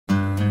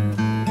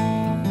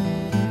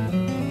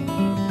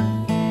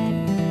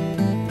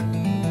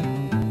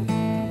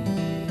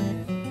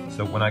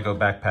when I go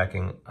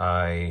backpacking,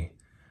 I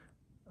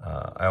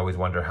always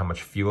wonder how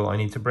much fuel I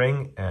need to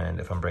bring and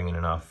if I'm bringing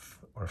enough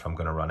or if I'm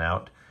gonna run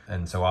out.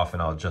 And so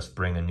often I'll just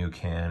bring a new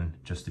can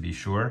just to be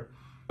sure.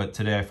 But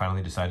today I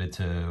finally decided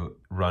to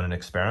run an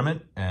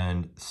experiment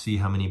and see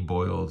how many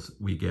boils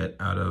we get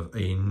out of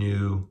a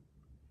new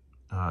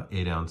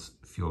 8-ounce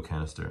fuel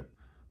canister.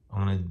 I'm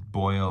gonna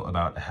boil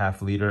about a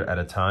half liter at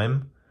a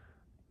time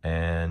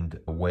and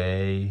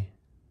weigh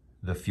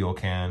the fuel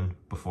can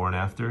before and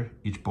after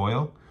each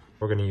boil.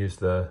 We're gonna use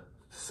the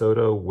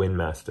Soto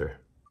Windmaster.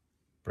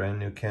 Brand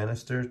new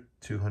canister,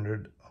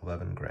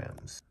 211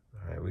 grams.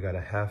 All right, we got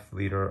a half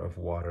liter of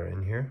water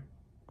in here.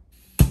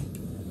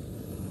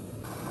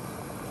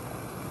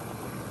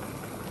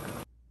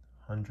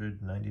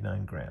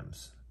 199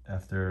 grams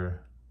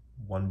after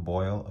one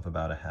boil of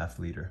about a half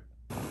liter.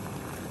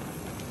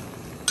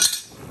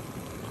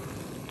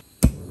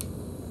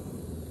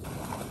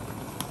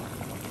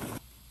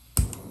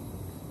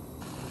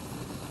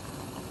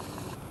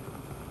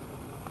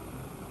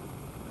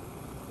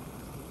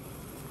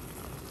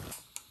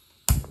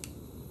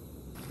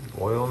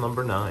 Boil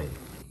number 9.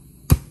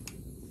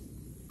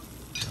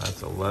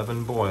 That's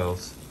 11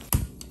 boils.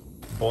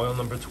 Boil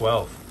number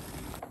 12.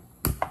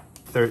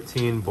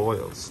 13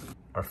 boils.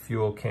 Our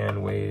fuel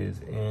can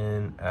weighs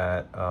in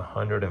at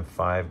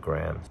 105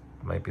 grams.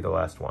 Might be the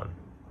last one.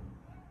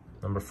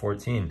 Number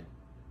 14.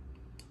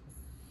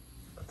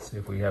 Let's see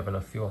if we have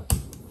enough fuel.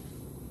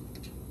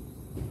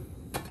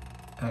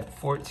 At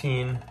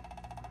 14,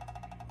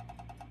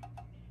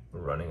 we're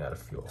running out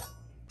of fuel.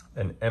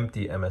 An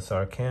empty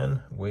MSR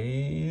can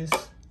weighs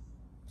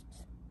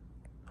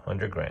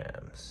 100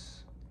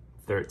 grams.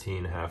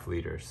 13 half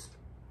liters.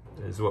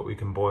 This is what we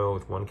can boil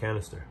with one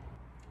canister.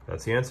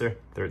 That's the answer,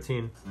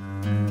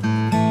 13.